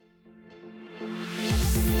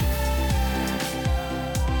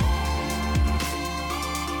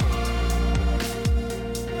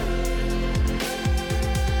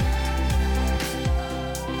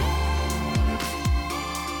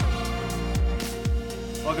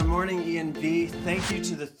Well, good morning, ENV. Thank you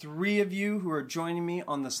to the three of you who are joining me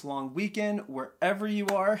on this long weekend, wherever you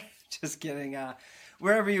are. Just kidding.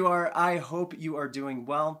 Wherever you are, I hope you are doing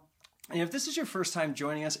well. And if this is your first time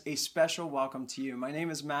joining us, a special welcome to you. My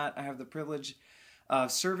name is Matt. I have the privilege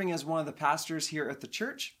of serving as one of the pastors here at the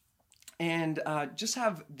church, and just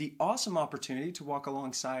have the awesome opportunity to walk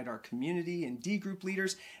alongside our community and D group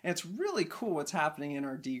leaders. And it's really cool what's happening in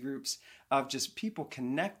our D groups of just people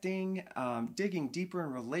connecting, digging deeper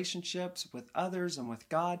in relationships with others and with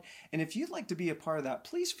God. And if you'd like to be a part of that,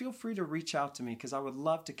 please feel free to reach out to me because I would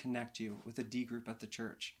love to connect you with a D group at the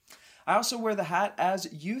church. I also wear the hat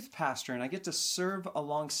as youth pastor, and I get to serve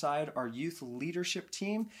alongside our youth leadership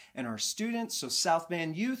team and our students. So South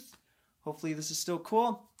Bend Youth, hopefully this is still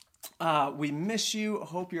cool. We miss you,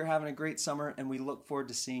 hope you're having a great summer, and we look forward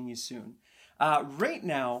to seeing you soon. Right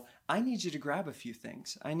now, I need you to grab a few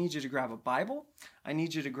things. I need you to grab a Bible, I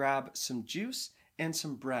need you to grab some juice and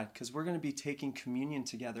some bread, because we're going to be taking communion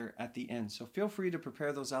together at the end. So feel free to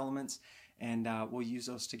prepare those elements, and we'll use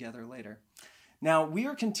those together later. Now, we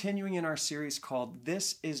are continuing in our series called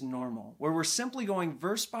This is Normal, where we're simply going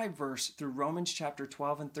verse by verse through Romans chapter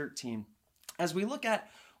 12 and 13, as we look at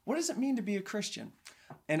what does it mean to be a Christian.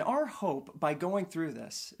 And our hope by going through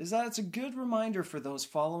this is that it's a good reminder for those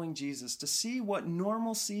following Jesus to see what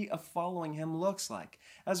normalcy of following him looks like,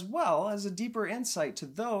 as well as a deeper insight to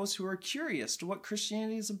those who are curious to what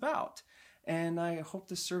Christianity is about. And I hope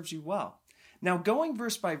this serves you well. Now, going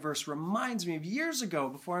verse by verse reminds me of years ago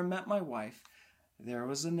before I met my wife. There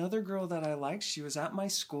was another girl that I liked. She was at my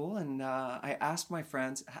school, and I asked my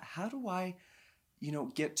friends, how do I,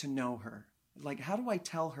 get to know her? Like, how do I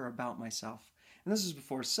tell her about myself? And this was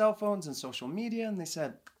before cell phones and social media, and they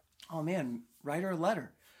said, oh man, write her a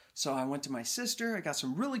letter. So I went to my sister, I got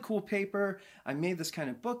some really cool paper, I made this kind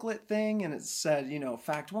of booklet thing, and it said,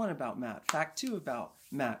 fact 1 about Matt, fact 2 about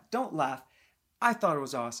Matt. Don't laugh. I thought it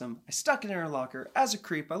was awesome. I stuck it in her locker. As a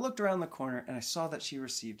creep, I looked around the corner, and I saw that she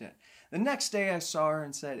received it. The next day, I saw her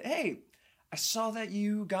and said, hey, I saw that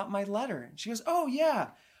you got my letter. And she goes, oh yeah,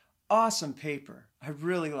 awesome paper. I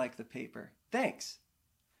really like the paper. Thanks.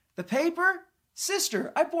 The paper?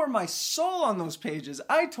 Sister, I bore my soul on those pages.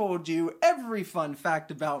 I told you every fun fact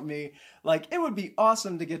about me. Like, it would be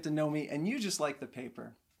awesome to get to know me, and you just like the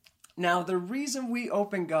paper. Now, the reason we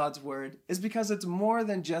open God's Word is because it's more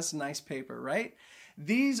than just nice paper, right?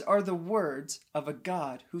 These are the words of a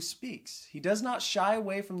God who speaks. He does not shy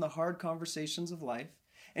away from the hard conversations of life,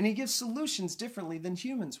 and he gives solutions differently than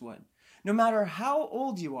humans would. No matter how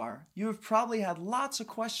old you are, you have probably had lots of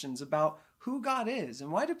questions about who God is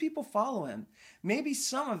and why do people follow him. Maybe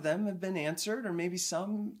some of them have been answered, or maybe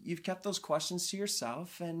some you've kept those questions to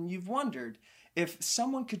yourself and you've wondered if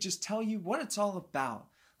someone could just tell you what it's all about.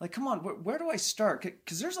 Like, come on, where do I start?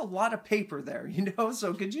 Because there's a lot of paper there,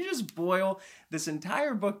 So could you just boil this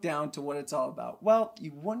entire book down to what it's all about? Well,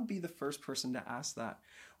 you wouldn't be the first person to ask that.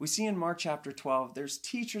 We see in Mark chapter 12, there's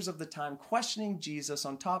teachers of the time questioning Jesus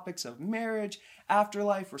on topics of marriage,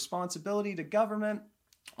 afterlife, responsibility to government,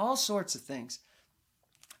 all sorts of things.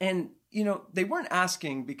 And, they weren't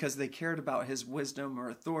asking because they cared about his wisdom or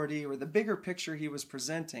authority or the bigger picture he was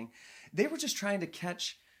presenting. They were just trying to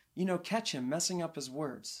catch him messing up his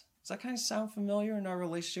words. Does that kind of sound familiar in our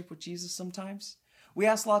relationship with Jesus sometimes? We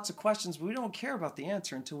ask lots of questions, but we don't care about the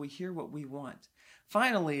answer until we hear what we want.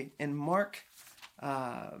 Finally, in Mark,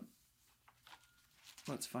 let's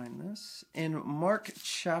find this. In Mark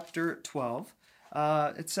chapter 12,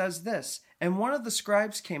 it says this, and one of the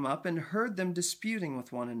scribes came up and heard them disputing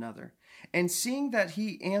with one another. And seeing that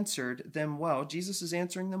he answered them well, Jesus is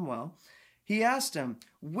answering them well, he asked him,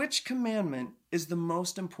 which commandment is the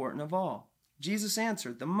most important of all? Jesus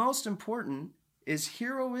answered, the most important is,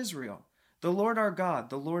 hear, O Israel, the Lord our God,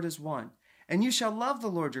 the Lord is one. And you shall love the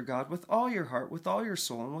Lord your God with all your heart, with all your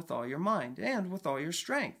soul, and with all your mind, and with all your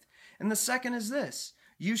strength. And the second is this,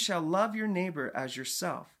 you shall love your neighbor as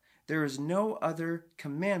yourself. There is no other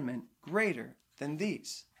commandment greater than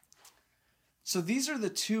these. So these are the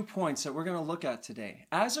 2 points that we're going to look at today.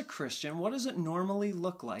 As a Christian, what does it normally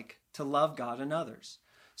look like to love God and others?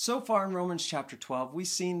 So far in Romans chapter 12, we've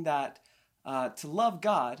seen that to love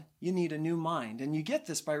God, you need a new mind. And you get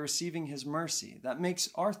this by receiving his mercy. That makes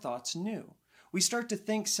our thoughts new. We start to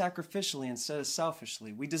think sacrificially instead of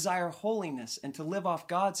selfishly. We desire holiness and to live off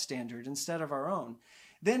God's standard instead of our own.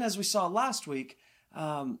 Then, as we saw last week,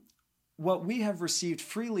 what we have received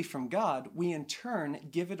freely from God, we in turn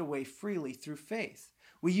give it away freely through faith.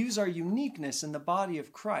 We use our uniqueness in the body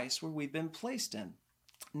of Christ where we've been placed in,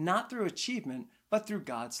 not through achievement, but through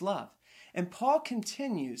God's love. And Paul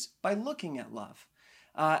continues by looking at love.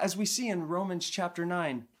 As we see in Romans chapter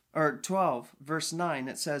 9, or 12, verse 9,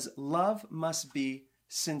 it says, love must be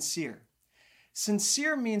sincere.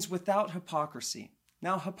 Sincere means without hypocrisy.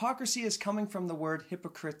 Now, hypocrisy is coming from the word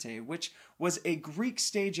hypocrite, which was a Greek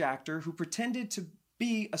stage actor who pretended to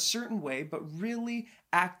be a certain way, but really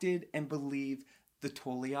acted and believed the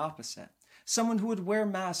totally opposite. Someone who would wear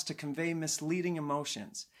masks to convey misleading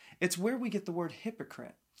emotions. It's where we get the word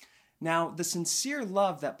hypocrite. Now, the sincere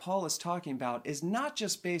love that Paul is talking about is not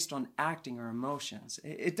just based on acting or emotions.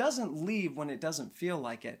 It doesn't leave when it doesn't feel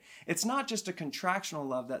like it. It's not just a contractional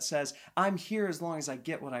love that says, I'm here as long as I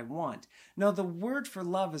get what I want. No, the word for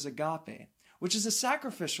love is agape, which is a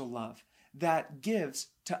sacrificial love that gives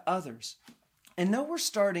to others. And though we're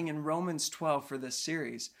starting in Romans 12 for this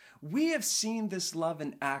series, we have seen this love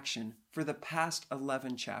in action for the past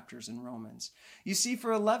 11 chapters in Romans. You see,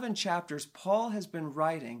 for 11 chapters, Paul has been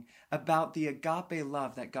writing about the agape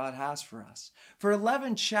love that God has for us. For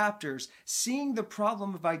 11 chapters, seeing the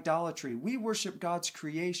problem of idolatry, we worship God's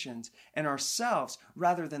creations and ourselves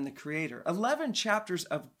rather than the Creator. 11 chapters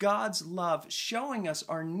of God's love showing us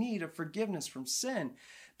our need of forgiveness from sin,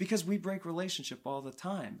 because we break relationship all the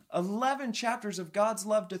time. 11 chapters of God's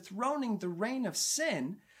love dethroning the reign of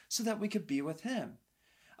sin so that we could be with Him.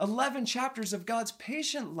 11 chapters of God's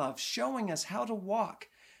patient love showing us how to walk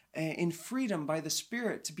in freedom by the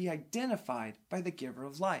Spirit to be identified by the giver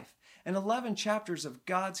of life. And 11 chapters of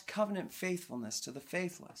God's covenant faithfulness to the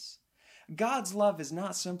faithless. God's love is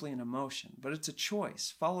not simply an emotion, but it's a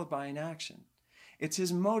choice followed by an action. It's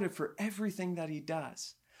His motive for everything that He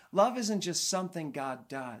does. Love isn't just something God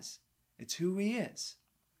does. It's who He is.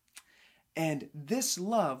 And this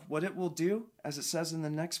love, what it will do, as it says in the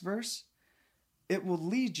next verse, it will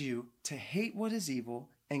lead you to hate what is evil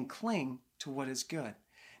and cling to what is good.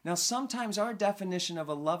 Now, sometimes our definition of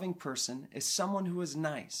a loving person is someone who is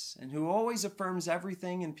nice and who always affirms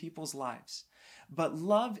everything in people's lives. But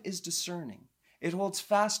love is discerning. It holds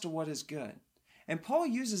fast to what is good. And Paul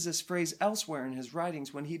uses this phrase elsewhere in his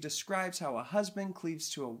writings when he describes how a husband cleaves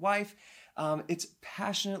to a wife. It's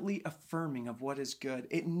passionately affirming of what is good.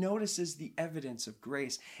 It notices the evidence of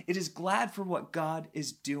grace. It is glad for what God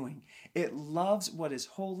is doing. It loves what is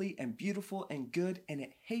holy and beautiful and good, and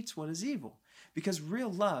it hates what is evil, because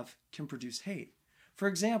real love can produce hate. For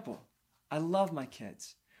example, I love my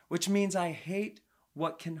kids, which means I hate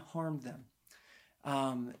what can harm them.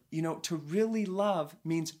 To really love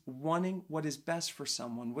means wanting what is best for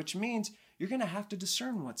someone, which means you're going to have to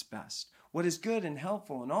discern what's best, what is good and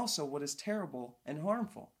helpful, and also what is terrible and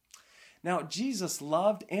harmful. Now, Jesus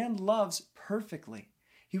loved and loves perfectly.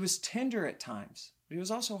 He was tender at times, but He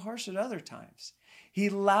was also harsh at other times. He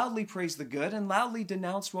loudly praised the good and loudly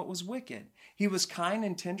denounced what was wicked. He was kind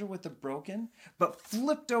and tender with the broken, but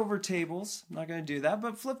flipped over tables. I'm not going to do that,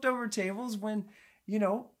 but flipped over tables when,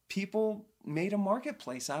 people made a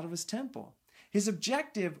marketplace out of His temple. His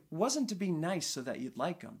objective wasn't to be nice so that you'd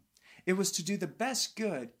like Him. It was to do the best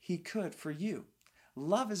good He could for you.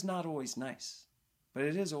 Love is not always nice, but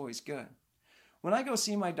it is always good. When I go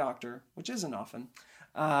see my doctor, which isn't often,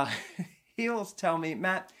 he'll tell me,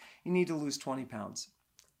 Matt, you need to lose 20 pounds.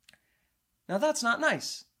 Now that's not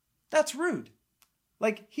nice. That's rude.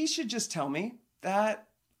 He should just tell me that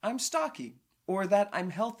I'm stocky or that I'm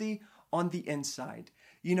healthy on the inside.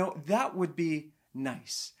 That would be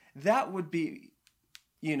nice. That would be,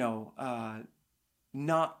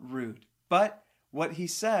 not rude. But what he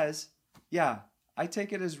says, I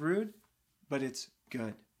take it as rude, but it's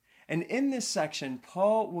good. And in this section,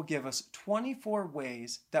 Paul will give us 24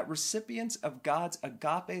 ways that recipients of God's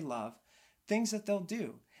agape love, things that they'll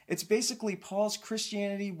do. It's basically Paul's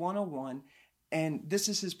Christianity 101, and this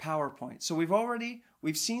is his PowerPoint. So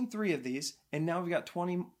we've seen 3 of these, and now we've got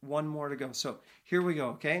 21 more to go. So here we go,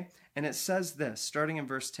 okay? And it says this, starting in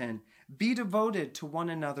verse 10, be devoted to one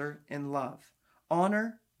another in love.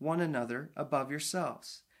 Honor one another above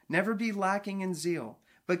yourselves. Never be lacking in zeal,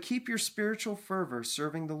 but keep your spiritual fervor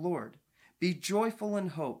serving the Lord. Be joyful in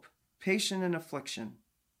hope, patient in affliction,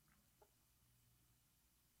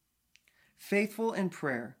 faithful in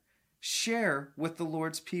prayer. Share with the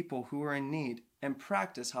Lord's people who are in need, and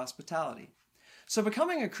practice hospitality. So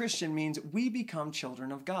becoming a Christian means we become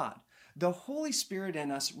children of God. The Holy Spirit in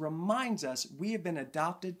us reminds us we have been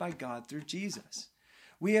adopted by God through Jesus.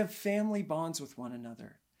 We have family bonds with one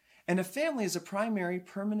another. And a family is a primary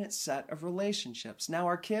permanent set of relationships. Now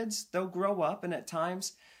our kids, they'll grow up, and at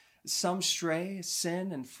times some stray,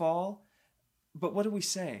 sin, and fall. But what do we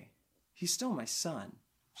say? He's still my son.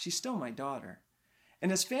 She's still my daughter.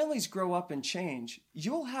 And as families grow up and change,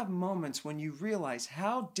 you'll have moments when you realize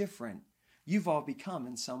how different you've all become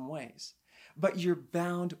in some ways. but you're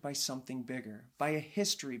bound by something bigger, by a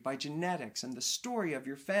history, by genetics, and the story of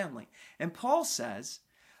your family. And Paul says,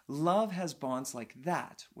 love has bonds like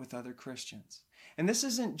that with other Christians. And this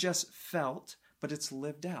isn't just felt, but it's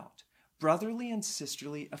lived out. Brotherly and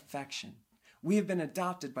sisterly affection. We have been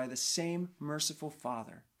adopted by the same merciful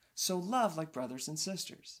Father. So love like brothers and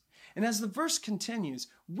sisters. And as the verse continues,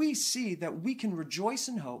 we see that we can rejoice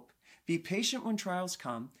in hope, be patient when trials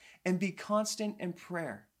come, and be constant in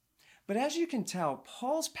prayer. But as you can tell,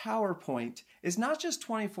 Paul's PowerPoint is not just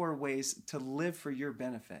 24 ways to live for your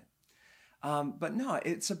benefit. But no,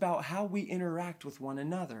 it's about how we interact with one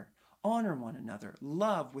another, honor one another,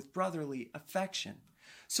 love with brotherly affection.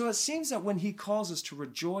 So it seems that when he calls us to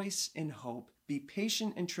rejoice in hope, be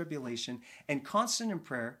patient in tribulation, and constant in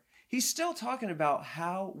prayer, he's still talking about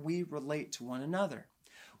how we relate to one another.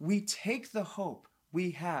 We take the hope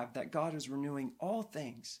we have that God is renewing all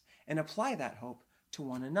things and apply that hope to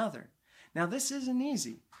one another. Now, this isn't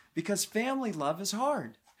easy because family love is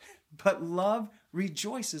hard, but love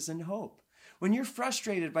rejoices in hope. When you're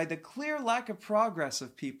frustrated by the clear lack of progress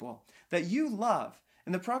of people that you love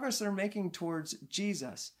and the progress they're making towards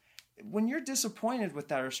Jesus, when you're disappointed with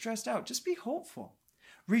that or stressed out, just be hopeful.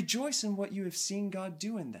 Rejoice in what you have seen God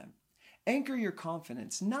do in them. Anchor your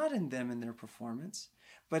confidence, not in them and their performance,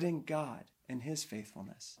 but in God and his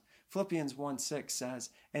faithfulness. Philippians 1:6 says,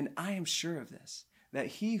 "And I am sure of this, that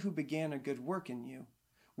he who began a good work in you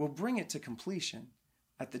will bring it to completion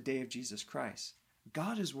at the day of Jesus Christ."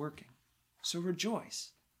 God is working, so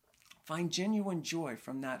rejoice. Find genuine joy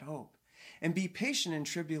from that hope, and be patient in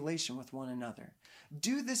tribulation with one another.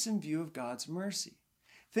 Do this in view of God's mercy.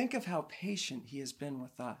 Think of how patient he has been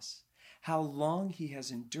with us, how long he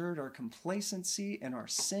has endured our complacency and our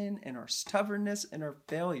sin and our stubbornness and our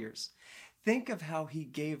failures. Think of how he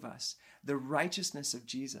gave us the righteousness of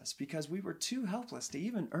Jesus because we were too helpless to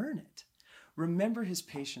even earn it. Remember his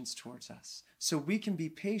patience towards us so we can be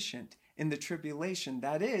patient in the tribulation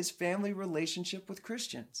that is family relationship with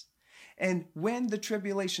Christians. And when the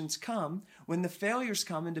tribulations come, when the failures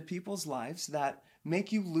come into people's lives that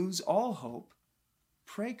make you lose all hope,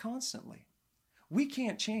 pray constantly. We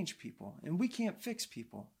can't change people and we can't fix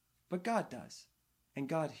people, but God does, and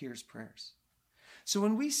God hears prayers. So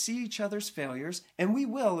when we see each other's failures, and we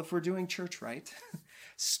will if we're doing church right,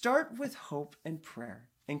 start with hope and prayer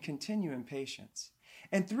and continue in patience.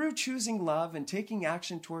 And through choosing love and taking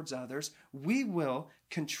action towards others, we will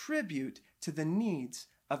contribute to the needs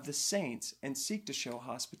of the saints and seek to show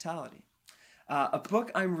hospitality. A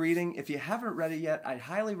book I'm reading, if you haven't read it yet, I'd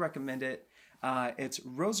highly recommend it. It's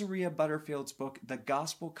Rosaria Butterfield's book, The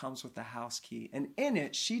Gospel Comes with a House Key. And in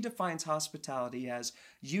it, she defines hospitality as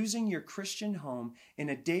using your Christian home in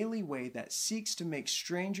a daily way that seeks to make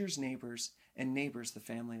strangers neighbors and neighbors the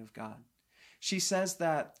family of God. She says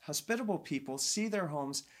that hospitable people see their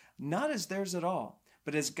homes not as theirs at all,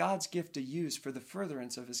 but as God's gift to use for the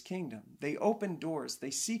furtherance of his kingdom. They open doors. They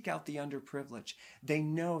seek out the underprivileged. They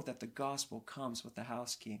know that the gospel comes with the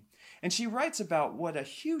house key. And she writes about what a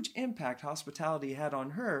huge impact hospitality had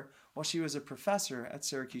on her while she was a professor at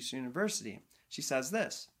Syracuse University. She says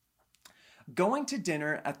this: "Going to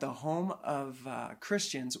dinner at the home of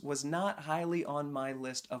Christians was not highly on my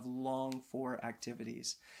list of longed-for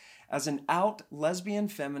activities. As an out lesbian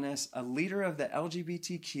feminist, a leader of the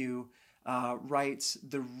LGBTQ, writes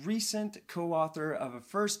the recent co-author of a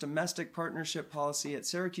first domestic partnership policy at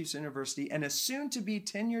Syracuse University and a soon-to-be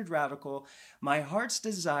tenured radical, my heart's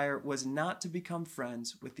desire was not to become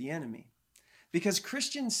friends with the enemy. Because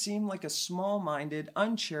Christians seem like a small-minded,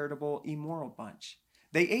 uncharitable, immoral bunch.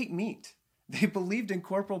 They ate meat. They believed in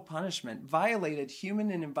corporal punishment, violated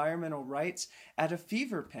human and environmental rights at a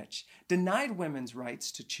fever pitch, denied women's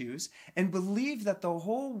rights to choose, and believed that the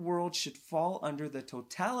whole world should fall under the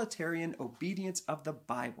totalitarian obedience of the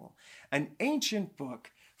Bible, an ancient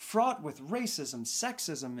book fraught with racism,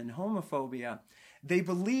 sexism, and homophobia. They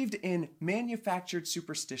believed in manufactured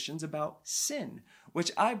superstitions about sin,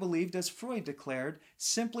 which I believed, as Freud declared,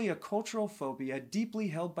 simply a cultural phobia deeply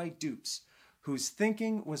held by dupes, whose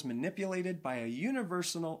thinking was manipulated by a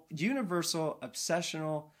universal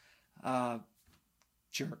obsessional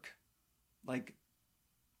jerk." Like,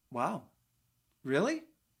 wow, really?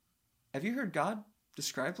 Have you heard God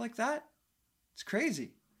described like that? It's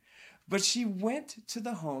crazy. But she went to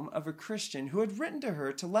the home of a Christian who had written to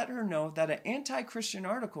her to let her know that an anti-Christian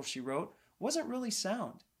article she wrote wasn't really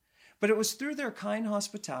sound. But it was through their kind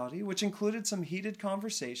hospitality, which included some heated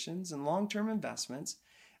conversations and long-term investments,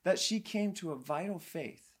 that she came to a vital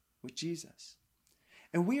faith with Jesus.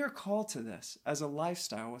 And we are called to this as a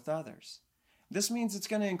lifestyle with others. This means it's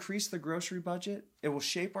going to increase the grocery budget. It will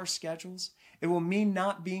shape our schedules. It will mean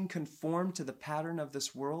not being conformed to the pattern of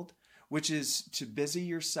this world, which is to busy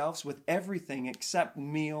yourselves with everything except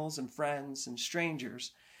meals and friends and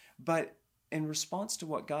strangers. But in response to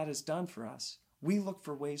what God has done for us, we look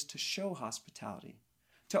for ways to show hospitality,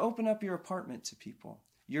 to open up your apartment to people,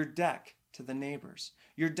 your deck to the neighbors,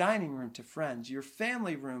 your dining room to friends, your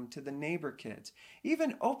family room to the neighbor kids,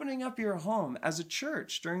 even opening up your home as a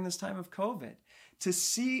church during this time of COVID, to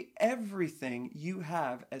see everything you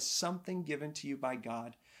have as something given to you by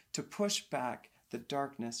God to push back the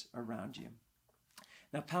darkness around you.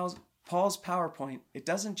 Now, Paul's PowerPoint, it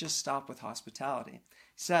doesn't just stop with hospitality. He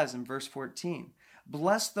says in verse 14,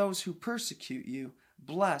 bless those who persecute you,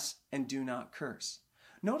 bless and do not curse.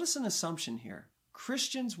 Notice an assumption here.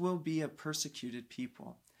 Christians will be a persecuted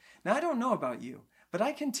people. Now, I don't know about you, but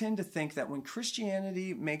I can tend to think that when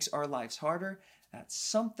Christianity makes our lives harder, that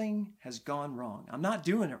something has gone wrong. I'm not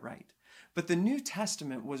doing it right. But the New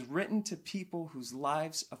Testament was written to people whose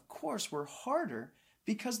lives, of course, were harder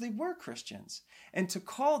because they were Christians, and to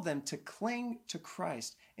call them to cling to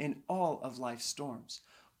Christ in all of life's storms.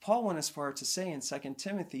 Paul went as far to say in 2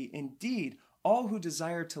 Timothy, indeed, all who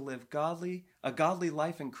desire to live a godly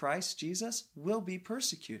life in Christ Jesus will be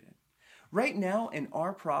persecuted. Right now in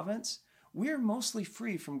our province, we're mostly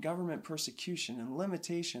free from government persecution and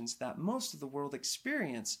limitations that most of the world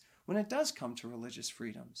experience when it does come to religious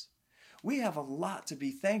freedoms. We have a lot to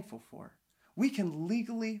be thankful for. We can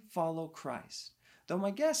legally follow Christ, though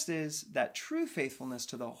my guess is that true faithfulness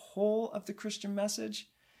to the whole of the Christian message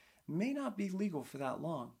may not be legal for that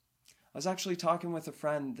long. I was actually talking with a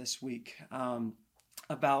friend this week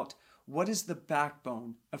about what is the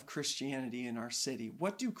backbone of Christianity in our city.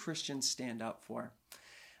 What do Christians stand up for?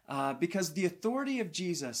 Because the authority of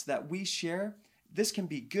Jesus that we share, this can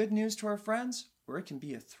be good news to our friends, or it can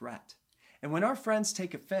be a threat. And when our friends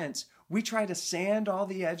take offense, we try to sand all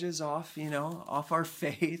the edges off, off our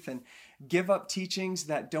faith and give up teachings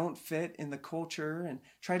that don't fit in the culture and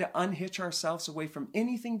try to unhitch ourselves away from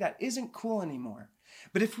anything that isn't cool anymore.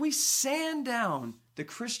 But if we sand down the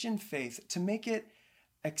Christian faith to make it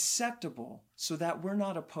acceptable so that we're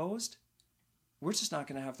not opposed, we're just not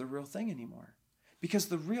going to have the real thing anymore. Because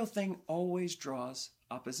the real thing always draws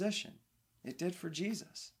opposition. It did for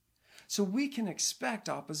Jesus. So we can expect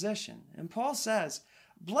opposition. And Paul says,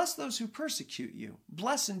 bless those who persecute you.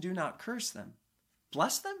 Bless and do not curse them.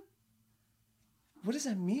 Bless them? What does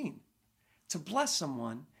that mean? To bless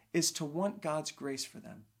someone is to want God's grace for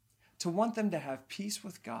them, to want them to have peace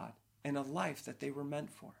with God and a life that they were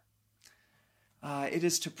meant for. It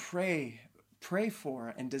is to pray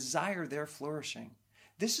for and desire their flourishing.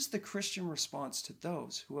 This is the Christian response to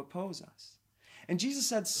those who oppose us. And Jesus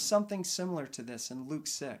said something similar to this in Luke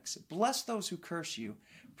 6. Bless those who curse you.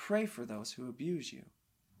 Pray for those who abuse you.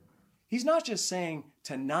 He's not just saying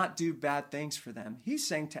to not do bad things for them. He's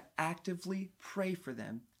saying to actively pray for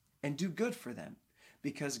them and do good for them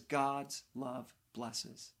because God's love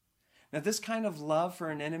blesses. Now, this kind of love for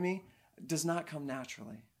an enemy does not come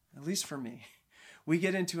naturally, at least for me. We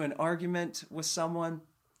get into an argument with someone,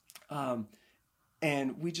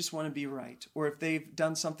 and we just want to be right. Or if they've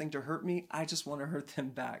done something to hurt me, I just want to hurt them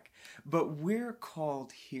back. But we're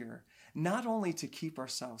called here not only to keep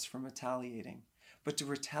ourselves from retaliating, but to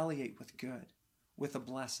retaliate with good, with a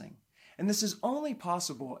blessing. And this is only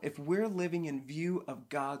possible if we're living in view of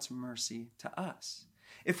God's mercy to us.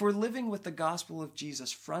 If we're living with the gospel of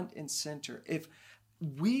Jesus front and center, if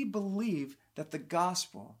we believe that the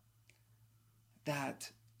gospel,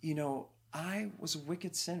 that, I was a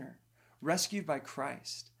wicked sinner, rescued by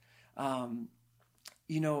Christ,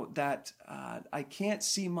 that I can't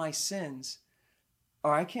see my sins,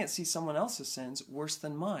 or I can't see someone else's sins worse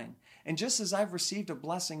than mine. And just as I've received a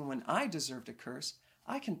blessing when I deserved a curse,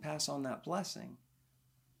 I can pass on that blessing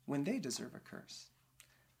when they deserve a curse.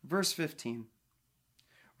 Verse 15,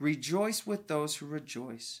 rejoice with those who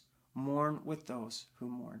rejoice, mourn with those who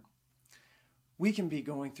mourn. We can be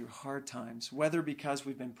going through hard times, whether because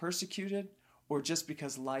we've been persecuted or just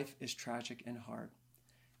because life is tragic and hard.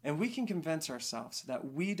 And we can convince ourselves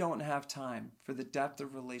that we don't have time for the depth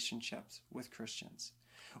of relationships with Christians.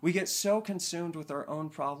 We get so consumed with our own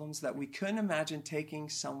problems that we couldn't imagine taking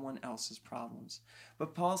someone else's problems.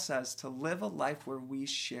 But Paul says to live a life where we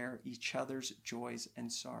share each other's joys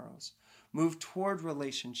and sorrows. Move toward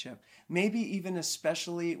relationship, maybe even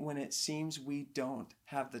especially when it seems we don't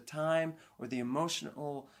have the time or the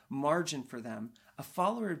emotional margin for them. A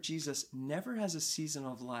follower of Jesus never has a season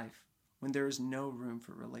of life when there is no room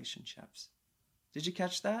for relationships. Did you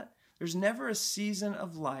catch that? There's never a season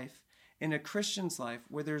of life in a Christian's life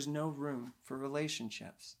where there's no room for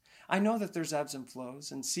relationships. I know that there's ebbs and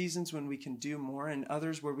flows and seasons when we can do more and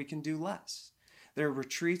others where we can do less. There are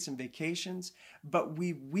retreats and vacations, but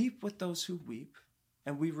we weep with those who weep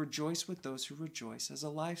and we rejoice with those who rejoice as a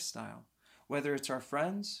lifestyle, whether it's our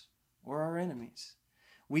friends or our enemies.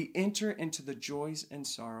 We enter into the joys and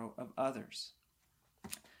sorrow of others.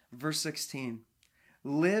 Verse 16,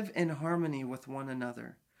 live in harmony with one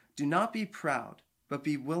another. Do not be proud, but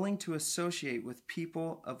be willing to associate with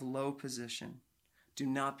people of low position. Do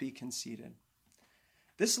not be conceited.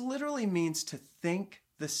 This literally means to think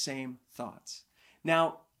the same thoughts.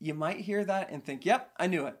 Now, you might hear that and think, yep, I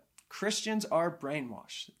knew it. Christians are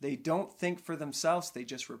brainwashed. They don't think for themselves. They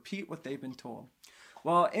just repeat what they've been told.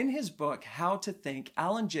 Well, in his book, How to Think,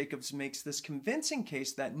 Alan Jacobs makes this convincing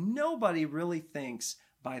case that nobody really thinks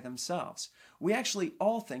by themselves. We actually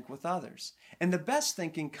all think with others. And the best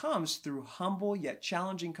thinking comes through humble yet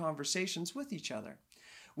challenging conversations with each other.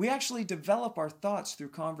 We actually develop our thoughts through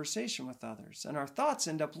conversation with others, and our thoughts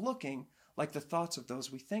end up looking like the thoughts of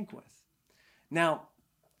those we think with. Now,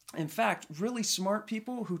 in fact, really smart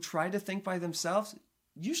people who try to think by themselves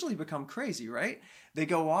usually become crazy, right? They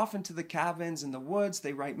go off into the cabins in the woods,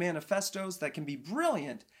 they write manifestos that can be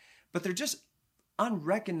brilliant, but they're just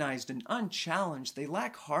unrecognized and unchallenged. They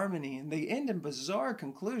lack harmony and they end in bizarre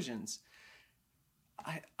conclusions.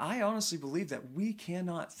 I honestly believe that we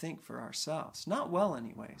cannot think for ourselves. Not well,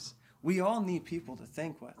 anyways. We all need people to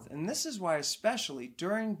think with. And this is why, especially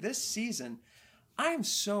during this season, I am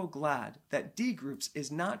so glad that D Groups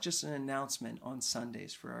is not just an announcement on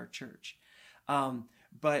Sundays for our church,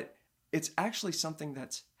 but it's actually something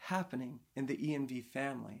that's happening in the ENV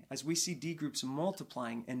family as we see D Groups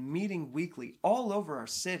multiplying and meeting weekly all over our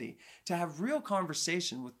city to have real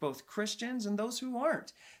conversation with both Christians and those who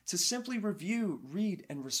aren't, to simply review, read,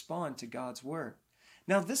 and respond to God's word.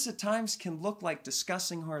 Now, this at times can look like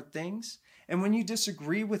discussing hard things, and when you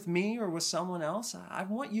disagree with me or with someone else, I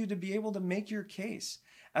want you to be able to make your case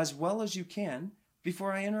as well as you can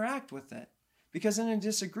before I interact with it. Because in a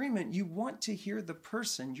disagreement, you want to hear the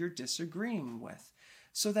person you're disagreeing with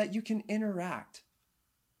so that you can interact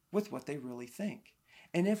with what they really think.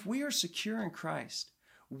 And if we are secure in Christ,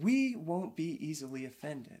 we won't be easily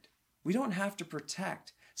offended. We don't have to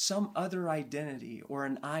protect some other identity or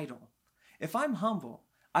an idol. If I'm humble,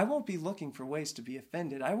 I won't be looking for ways to be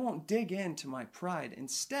offended. I won't dig into my pride.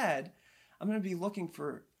 Instead, I'm going to be looking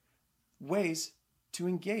for ways to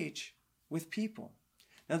engage with people.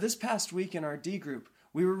 Now, this past week in our D group,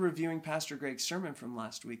 we were reviewing Pastor Greg's sermon from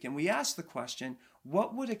last week, and we asked the question,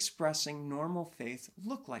 what would expressing normal faith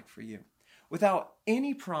look like for you? Without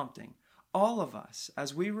any prompting, all of us,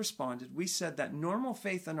 as we responded, we said that normal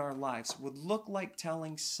faith in our lives would look like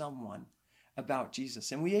telling someone about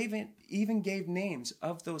Jesus. And we even gave names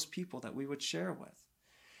of those people that we would share with.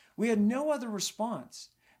 We had no other response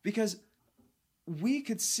because we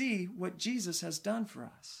could see what Jesus has done for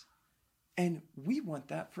us. And we want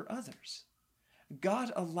that for others.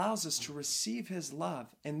 God allows us to receive his love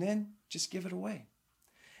and then just give it away.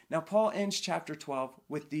 Now, Paul ends chapter 12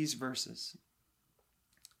 with these verses.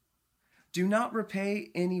 Do not repay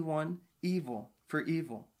anyone evil for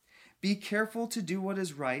evil. Be careful to do what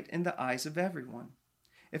is right in the eyes of everyone.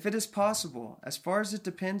 If it is possible, as far as it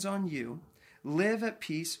depends on you, live at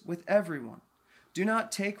peace with everyone. Do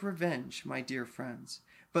not take revenge, my dear friends,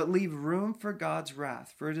 but leave room for God's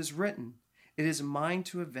wrath, for it is written, it is mine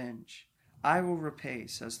to avenge. I will repay,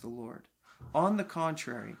 says the Lord. On the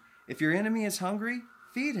contrary, if your enemy is hungry,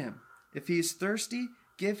 feed him. If he is thirsty,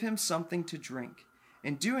 give him something to drink.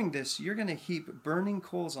 In doing this, you're going to heap burning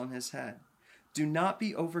coals on his head. Do not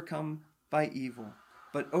be overcome by evil,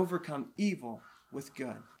 but overcome evil with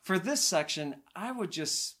good. For this section, I would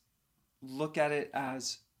just look at it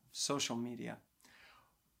as social media.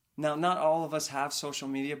 Now, not all of us have social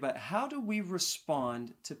media, but how do we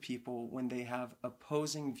respond to people when they have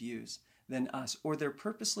opposing views than us, or they're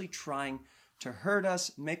purposely trying to hurt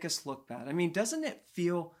us, make us look bad? I mean, doesn't it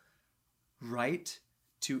feel right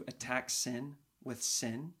to attack sin with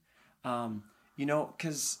sin?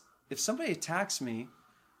 Because if somebody attacks me,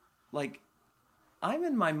 I'm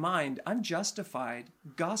in my mind, I'm justified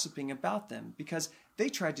gossiping about them because they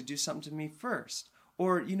tried to do something to me first.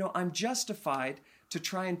 Or, I'm justified to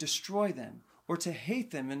try and destroy them or to hate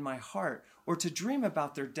them in my heart or to dream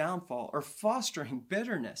about their downfall or fostering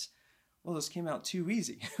bitterness. Well, this came out too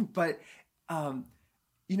easy. But,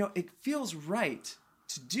 it feels right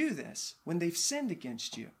to do this when they've sinned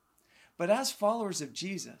against you. But as followers of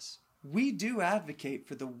Jesus, we do advocate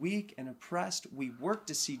for the weak and oppressed. We work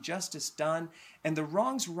to see justice done and the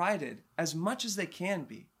wrongs righted as much as they can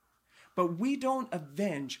be. but we don't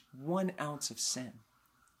avenge 1 ounce of sin.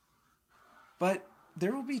 But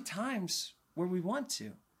there will be times where we want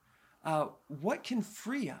to. What can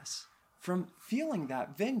free us from feeling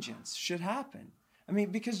that vengeance should happen? I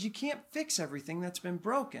mean, because you can't fix everything that's been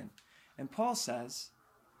broken. And Paul says,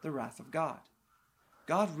 the wrath of God.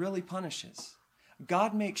 God really punishes.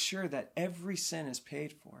 God makes sure that every sin is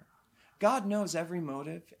paid for. God knows every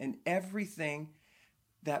motive and everything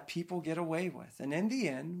that people get away with. And in the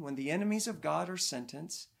end, when the enemies of God are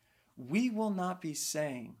sentenced, we will not be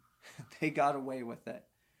saying they got away with it.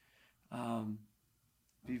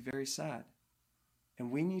 Be very sad.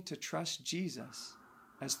 And we need to trust Jesus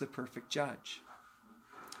as the perfect judge.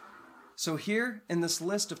 So here in this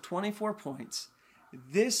list of 24 points,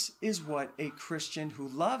 this is what a Christian who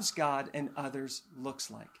loves God and others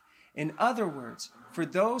looks like. In other words, for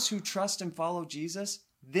those who trust and follow Jesus,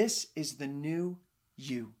 this is the new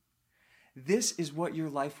you. This is what your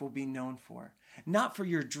life will be known for. Not for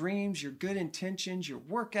your dreams, your good intentions, your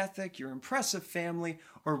work ethic, your impressive family,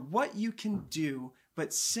 or what you can do,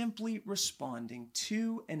 but simply responding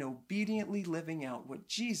to and obediently living out what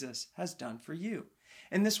Jesus has done for you.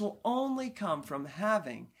 And this will only come from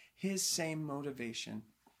having his same motivation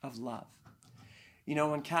of love. You know,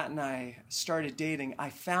 when Kat and I started dating, I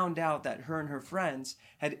found out that her and her friends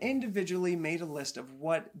had individually made a list of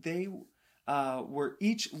what they were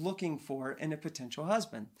each looking for in a potential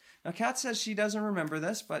husband. Now, Kat says she doesn't remember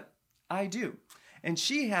this, but I do. And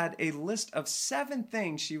she had a list of 7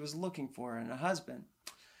 things she was looking for in a husband.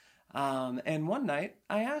 And one night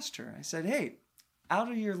I asked her, I said, hey,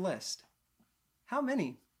 out of your list, how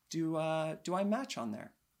many do I match on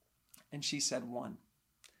there? And she said 1.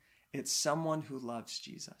 It's someone who loves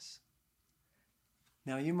Jesus.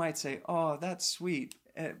 Now you might say, oh, that's sweet.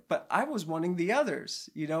 But I was wanting the others,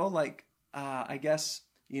 I guess,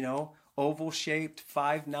 oval shaped,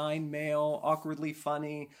 5'9" male, awkwardly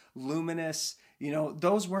funny, luminous,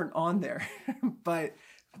 those weren't on there. But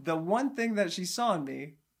the one thing that she saw in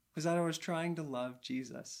me was that I was trying to love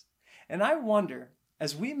Jesus. And I wonder,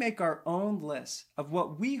 as we make our own lists of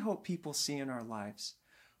what we hope people see in our lives,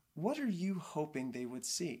 what are you hoping they would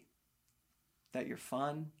see? That you're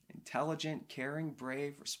fun, intelligent, caring,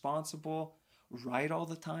 brave, responsible, right all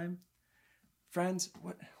the time? Friends,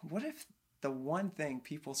 what if the one thing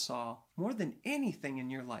people saw more than anything in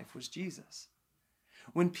your life was Jesus?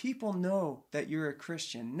 When people know that you're a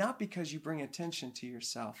Christian, not because you bring attention to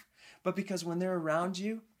yourself, but because when they're around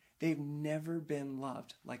you, they've never been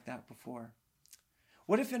loved like that before.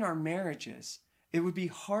 What if in our marriages, it would be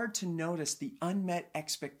hard to notice the unmet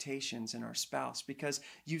expectations in our spouse because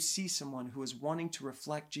you see someone who is wanting to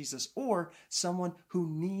reflect Jesus or someone who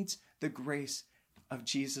needs the grace of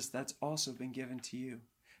Jesus that's also been given to you?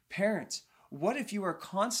 Parents, what if you are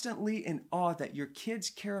constantly in awe that your kids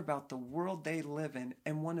care about the world they live in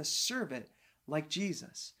and want to serve it like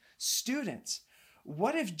Jesus? Students,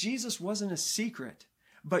 what if Jesus wasn't a secret,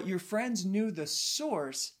 but your friends knew the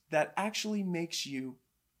source that actually makes you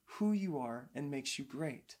who you are and makes you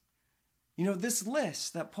great? This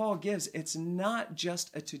list that Paul gives, it's not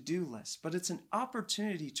just a to-do list, but it's an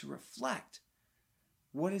opportunity to reflect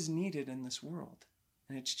what is needed in this world.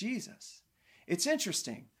 And it's Jesus. It's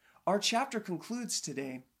interesting. Our chapter concludes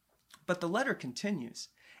today, but the letter continues.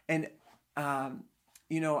 And,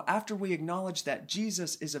 after we acknowledge that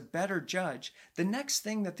Jesus is a better judge, the next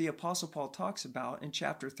thing that the Apostle Paul talks about in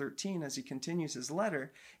chapter 13 as he continues his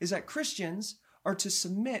letter is that Christians are to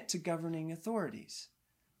submit to governing authorities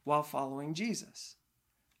while following Jesus.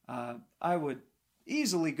 I would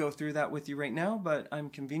easily go through that with you right now, but I'm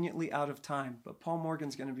conveniently out of time. But Paul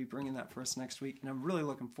Morgan's going to be bringing that for us next week, and I'm really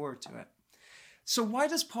looking forward to it. So why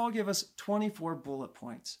does Paul give us 24 bullet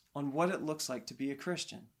points on what it looks like to be a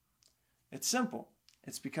Christian? It's simple.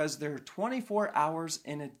 It's because there are 24 hours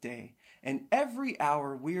in a day, and every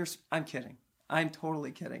hour I'm kidding. I'm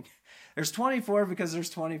totally kidding. There's 24 because there's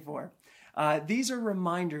 24. These are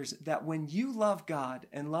reminders that when you love God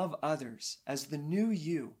and love others as the new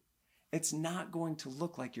you, it's not going to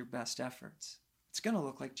look like your best efforts. It's going to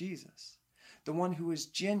look like Jesus, the one who is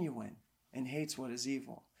genuine and hates what is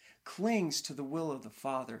evil, clings to the will of the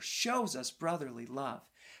Father, shows us brotherly love,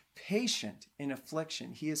 patient in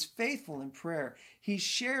affliction. He is faithful in prayer. He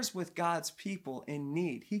shares with God's people in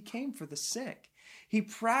need. He came for the sick. He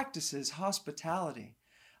practices hospitality.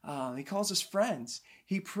 He calls us friends.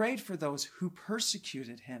 He prayed for those who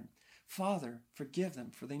persecuted him. Father, forgive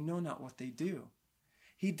them, for they know not what they do.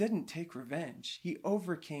 He didn't take revenge. He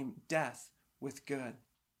overcame death with good.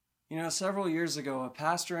 Several years ago, a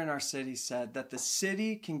pastor in our city said that the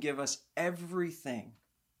city can give us everything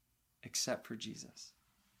except for Jesus.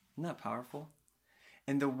 Isn't that powerful?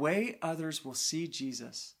 And the way others will see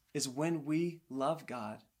Jesus is when we love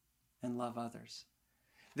God and love others.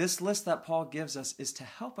 This list that Paul gives us is to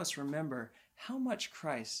help us remember how much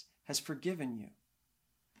Christ has forgiven you,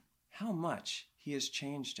 how much he has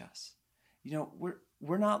changed us. You know,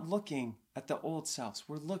 we're not looking at the old selves.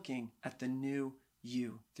 We're looking at the new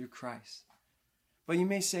you through Christ. But you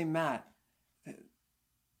may say, Matt,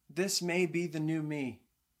 this may be the new me,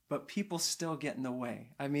 but people still get in the way.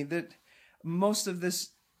 I mean, that most of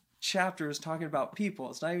this chapter is talking about people.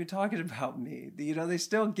 It's not even talking about me. You know, they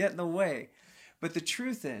still get in the way. But the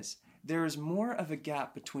truth is, there is more of a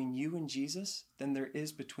gap between you and Jesus than there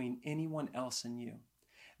is between anyone else and you.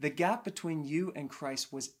 The gap between you and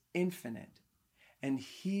Christ was infinite, and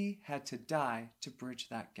he had to die to bridge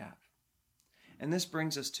that gap. And this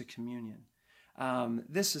brings us to communion.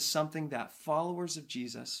 This is something that followers of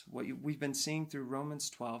Jesus, what we've been seeing through Romans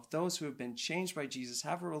 12, those who have been changed by Jesus,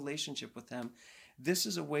 have a relationship with him. This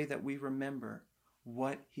is a way that we remember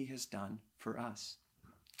what he has done for us.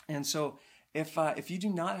 And so if you do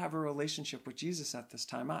not have a relationship with Jesus at this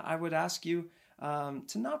time, I would ask you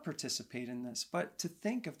to not participate in this, but to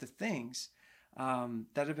think of the things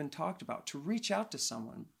that have been talked about, to reach out to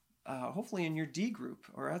someone, hopefully in your D group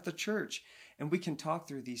or at the church, and we can talk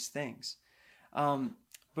through these things.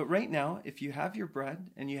 But right now, if you have your bread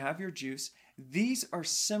and you have your juice, these are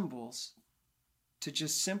symbols to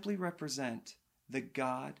just simply represent the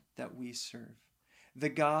God that we serve, the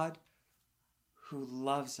God who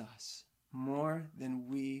loves us more than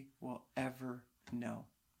we will ever know.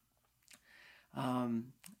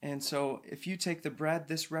 And so if you take the bread,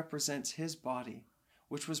 this represents his body,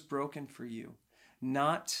 which was broken for you,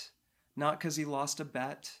 not because he lost a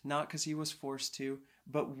bet, not because he was forced to,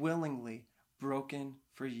 but willingly broken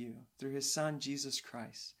for you through his son, Jesus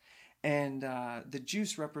Christ. And the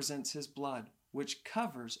juice represents his blood, which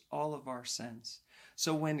covers all of our sins.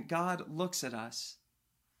 So when God looks at us,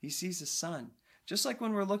 he sees his son. Just like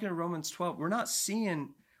when we're looking at Romans 12, we're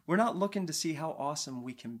not looking to see how awesome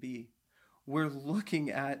we can be. We're looking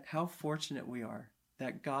at how fortunate we are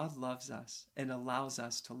that God loves us and allows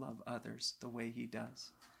us to love others the way he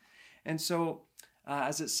does. And so,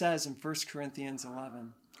 as it says in 1 Corinthians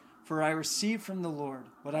 11, "For I received from the Lord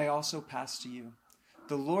what I also passed to you.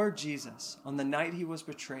 The Lord Jesus, on the night he was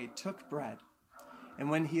betrayed, took bread, and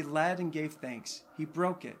when he led and gave thanks, he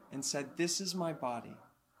broke it and said, 'This is my body,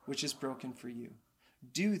 which is broken for you.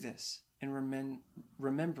 Do this in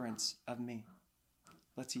remembrance of me.'"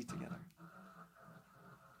 Let's eat together.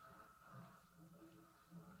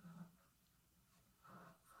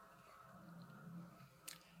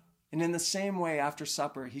 And in the same way, after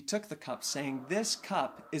supper, he took the cup, saying, "This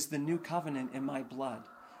cup is the new covenant in my blood.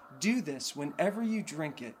 Do this whenever you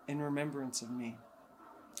drink it in remembrance of me.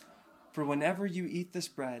 For whenever you eat this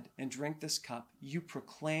bread and drink this cup, you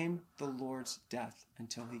proclaim the Lord's death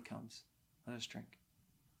until he comes." Let us drink.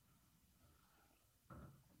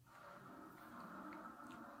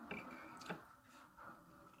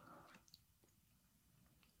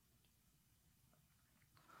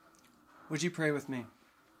 Would you pray with me?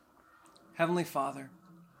 Heavenly Father,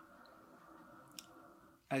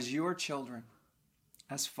 as your children,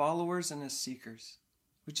 as followers and as seekers,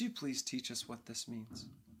 would you please teach us what this means?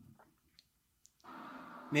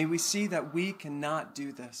 May we see that we cannot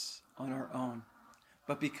do this on our own,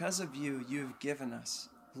 but because of you, you have given us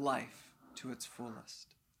life to its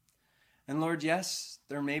fullest. And Lord, yes,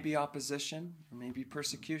 there may be opposition, there may be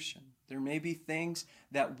persecution, there may be things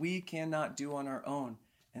that we cannot do on our own,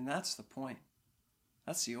 and that's the point.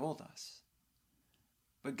 That's the old us.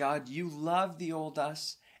 But God, you love the old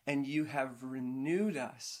us, and you have renewed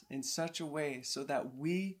us in such a way so that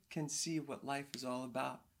we can see what life is all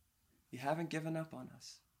about. You haven't given up on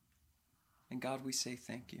us. And God, we say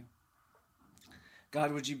thank you.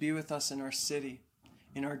 God, would you be with us in our city,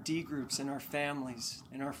 in our D groups, in our families,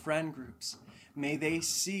 in our friend groups? May they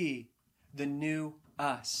see the new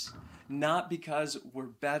us, not because we're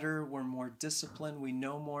better, we're more disciplined, we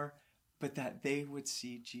know more, but that they would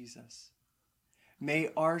see Jesus.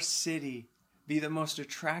 May our city be the most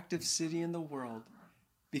attractive city in the world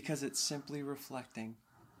because it's simply reflecting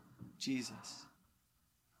Jesus,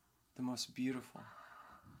 the most beautiful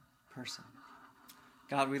person.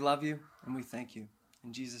 God, we love you and we thank you.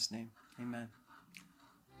 In Jesus' name, amen.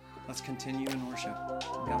 Let's continue in worship.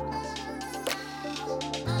 God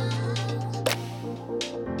bless.